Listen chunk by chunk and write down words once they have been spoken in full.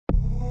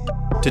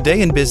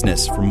Today in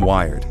Business from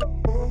Wired.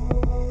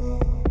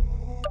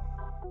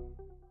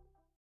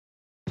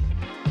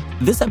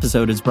 This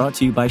episode is brought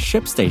to you by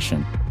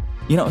ShipStation.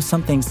 You know,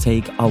 some things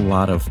take a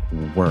lot of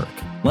work,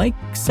 like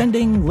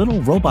sending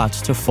little robots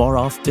to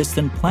far-off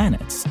distant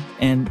planets.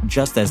 And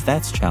just as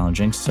that's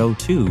challenging, so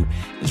too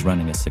is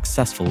running a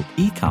successful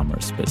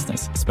e-commerce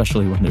business,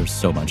 especially when there's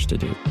so much to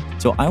do.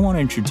 So I want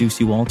to introduce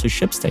you all to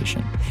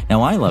ShipStation.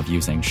 Now, I love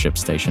using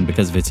ShipStation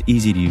because of its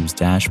easy-to-use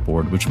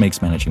dashboard, which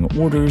makes managing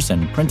orders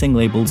and printing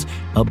labels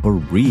a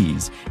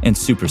breeze and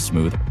super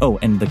smooth. Oh,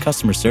 and the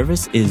customer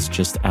service is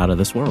just out of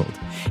this world.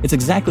 It's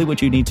exactly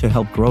what you need to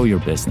help grow your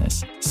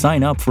business.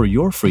 Sign up for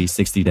your free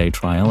 60-day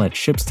trial at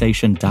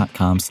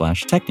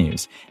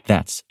shipstation.com/technews.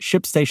 That's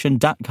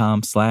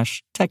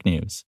shipstation.com/technews.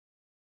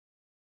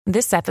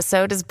 This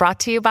episode is brought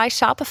to you by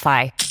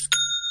Shopify.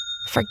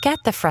 Forget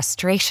the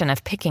frustration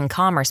of picking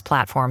commerce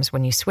platforms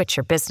when you switch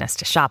your business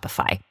to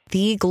Shopify,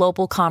 the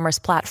global commerce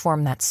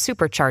platform that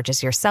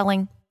supercharges your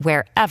selling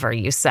wherever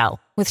you sell.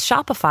 With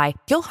Shopify,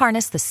 you'll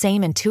harness the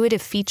same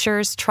intuitive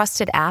features,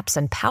 trusted apps,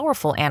 and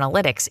powerful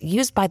analytics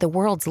used by the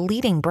world's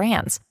leading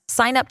brands.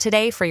 Sign up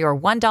today for your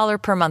 $1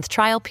 per month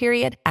trial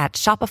period at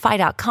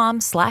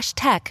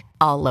shopify.com/tech,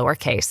 all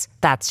lowercase.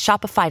 That's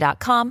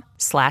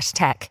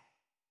shopify.com/tech.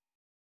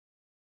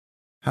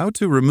 How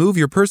to remove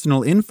your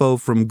personal info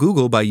from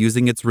Google by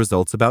using its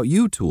Results About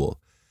You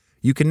tool.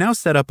 You can now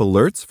set up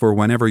alerts for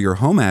whenever your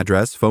home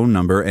address, phone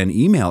number, and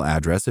email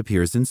address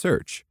appears in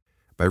search.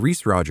 By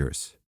Reese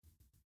Rogers.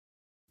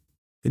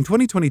 In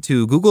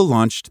 2022, Google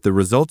launched the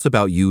Results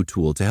About You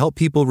tool to help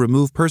people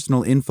remove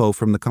personal info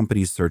from the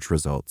company's search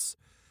results.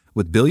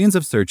 With billions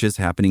of searches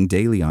happening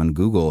daily on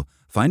Google,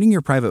 finding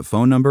your private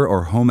phone number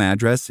or home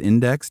address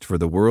indexed for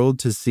the world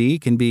to see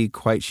can be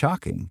quite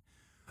shocking.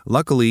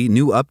 Luckily,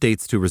 new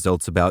updates to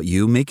Results About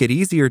You make it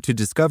easier to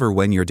discover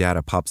when your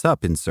data pops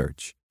up in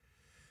search.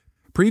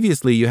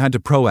 Previously, you had to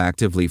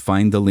proactively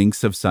find the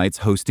links of sites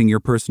hosting your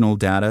personal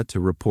data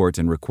to report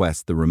and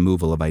request the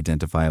removal of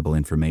identifiable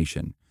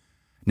information.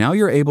 Now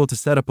you're able to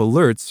set up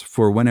alerts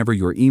for whenever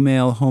your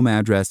email, home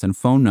address, and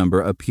phone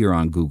number appear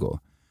on Google.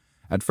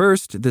 At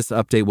first, this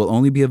update will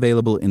only be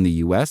available in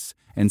the US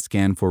and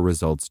scan for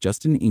results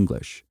just in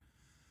English.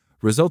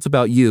 Results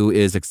About You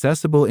is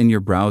accessible in your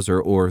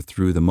browser or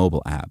through the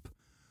mobile app.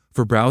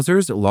 For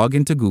browsers, log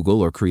into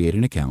Google or create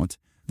an account,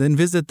 then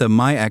visit the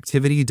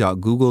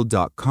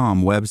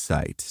myactivity.google.com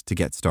website to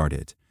get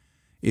started.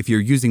 If you're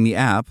using the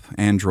app,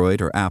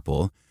 Android or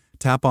Apple,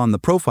 tap on the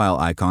profile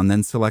icon,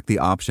 then select the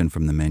option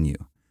from the menu.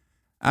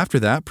 After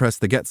that, press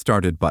the Get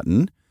Started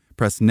button,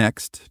 press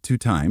Next 2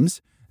 times,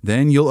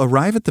 then you'll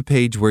arrive at the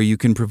page where you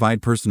can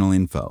provide personal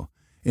info.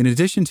 In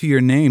addition to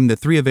your name, the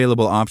 3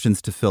 available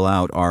options to fill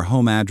out are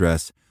home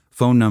address,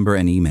 phone number,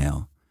 and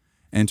email.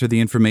 Enter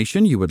the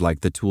information you would like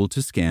the tool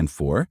to scan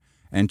for,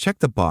 and check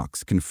the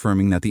box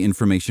confirming that the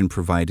information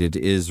provided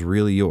is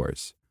really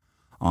yours.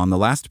 On the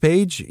last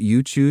page,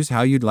 you choose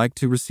how you'd like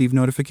to receive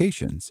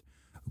notifications.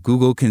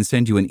 Google can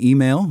send you an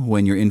email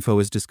when your info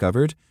is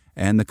discovered,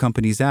 and the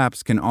company's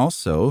apps can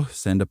also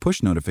send a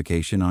push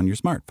notification on your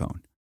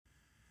smartphone.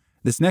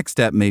 This next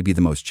step may be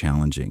the most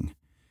challenging.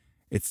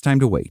 It's time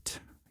to wait.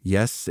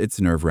 Yes,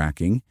 it's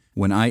nerve-wracking.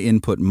 When I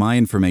input my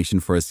information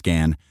for a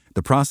scan,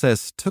 the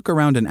process took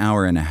around an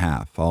hour and a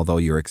half, although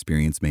your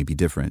experience may be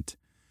different.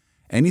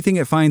 Anything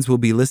it finds will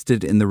be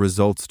listed in the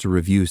Results to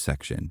Review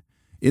section.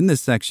 In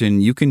this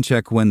section, you can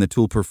check when the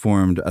tool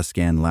performed a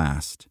scan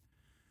last.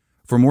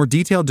 For more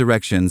detailed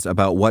directions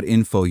about what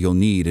info you'll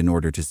need in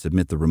order to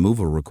submit the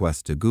removal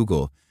request to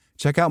Google,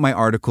 check out my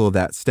article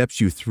that steps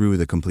you through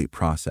the complete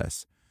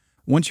process.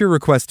 Once your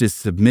request is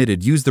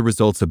submitted, use the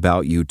Results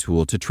About You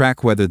tool to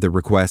track whether the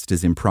request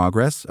is in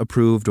progress,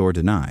 approved, or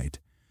denied.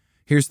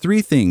 Here's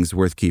 3 things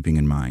worth keeping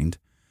in mind.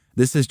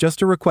 This is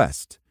just a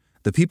request.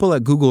 The people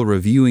at Google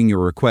reviewing your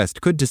request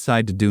could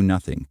decide to do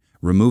nothing,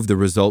 remove the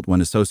result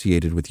when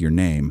associated with your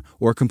name,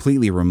 or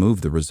completely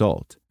remove the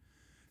result.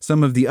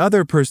 Some of the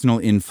other personal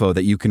info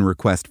that you can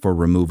request for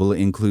removal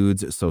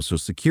includes social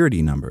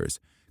security numbers,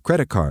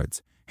 credit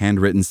cards,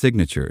 handwritten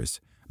signatures,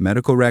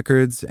 medical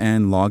records,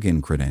 and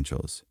login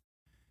credentials.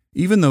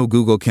 Even though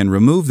Google can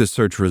remove the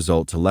search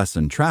result to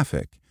lessen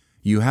traffic,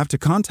 you have to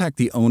contact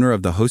the owner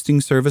of the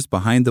hosting service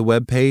behind the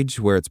web page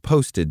where it's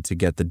posted to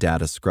get the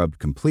data scrubbed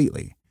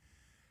completely.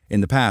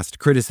 In the past,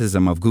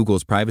 criticism of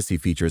Google's privacy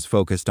features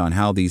focused on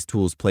how these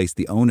tools place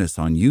the onus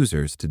on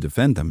users to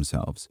defend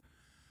themselves.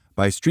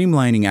 By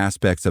streamlining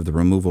aspects of the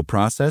removal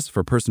process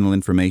for personal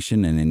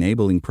information and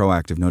enabling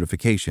proactive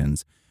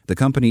notifications, the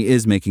company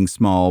is making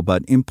small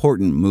but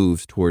important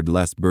moves toward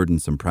less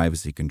burdensome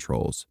privacy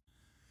controls.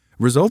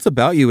 Results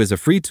About You is a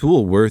free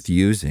tool worth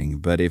using,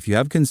 but if you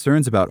have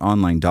concerns about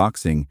online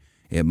doxing,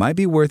 it might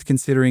be worth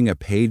considering a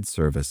paid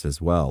service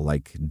as well,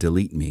 like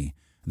Delete Me,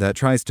 that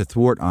tries to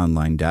thwart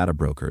online data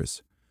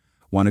brokers.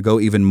 Want to go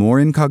even more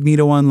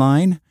incognito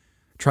online?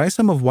 Try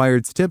some of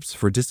Wired's tips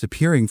for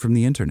disappearing from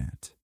the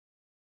internet.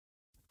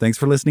 Thanks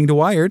for listening to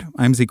Wired.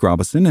 I'm Zeke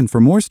Robison, and for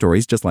more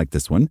stories just like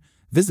this one,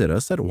 visit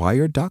us at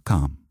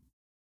wired.com.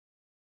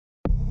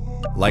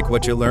 Like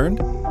what you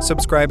learned?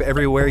 Subscribe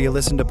everywhere you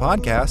listen to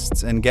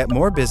podcasts and get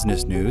more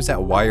business news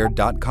at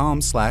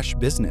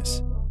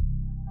wired.com/business.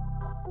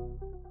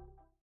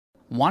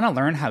 Want to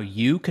learn how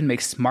you can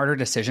make smarter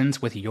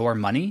decisions with your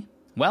money?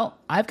 Well,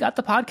 I've got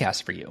the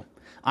podcast for you.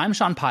 I'm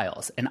Sean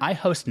Piles, and I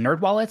host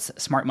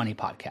NerdWallet's Smart Money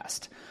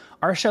Podcast.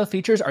 Our show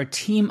features our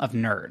team of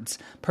nerds,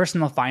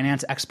 personal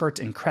finance experts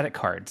in credit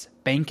cards,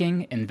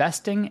 banking,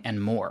 investing, and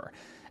more.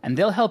 And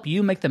they'll help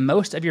you make the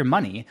most of your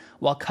money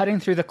while cutting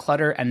through the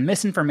clutter and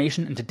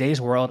misinformation in today's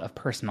world of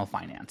personal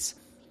finance.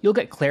 You'll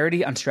get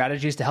clarity on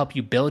strategies to help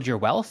you build your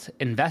wealth,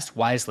 invest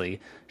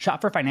wisely, shop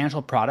for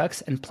financial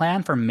products, and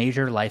plan for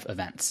major life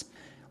events.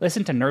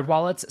 Listen to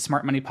NerdWallet's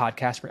Smart Money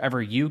Podcast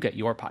wherever you get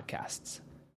your podcasts.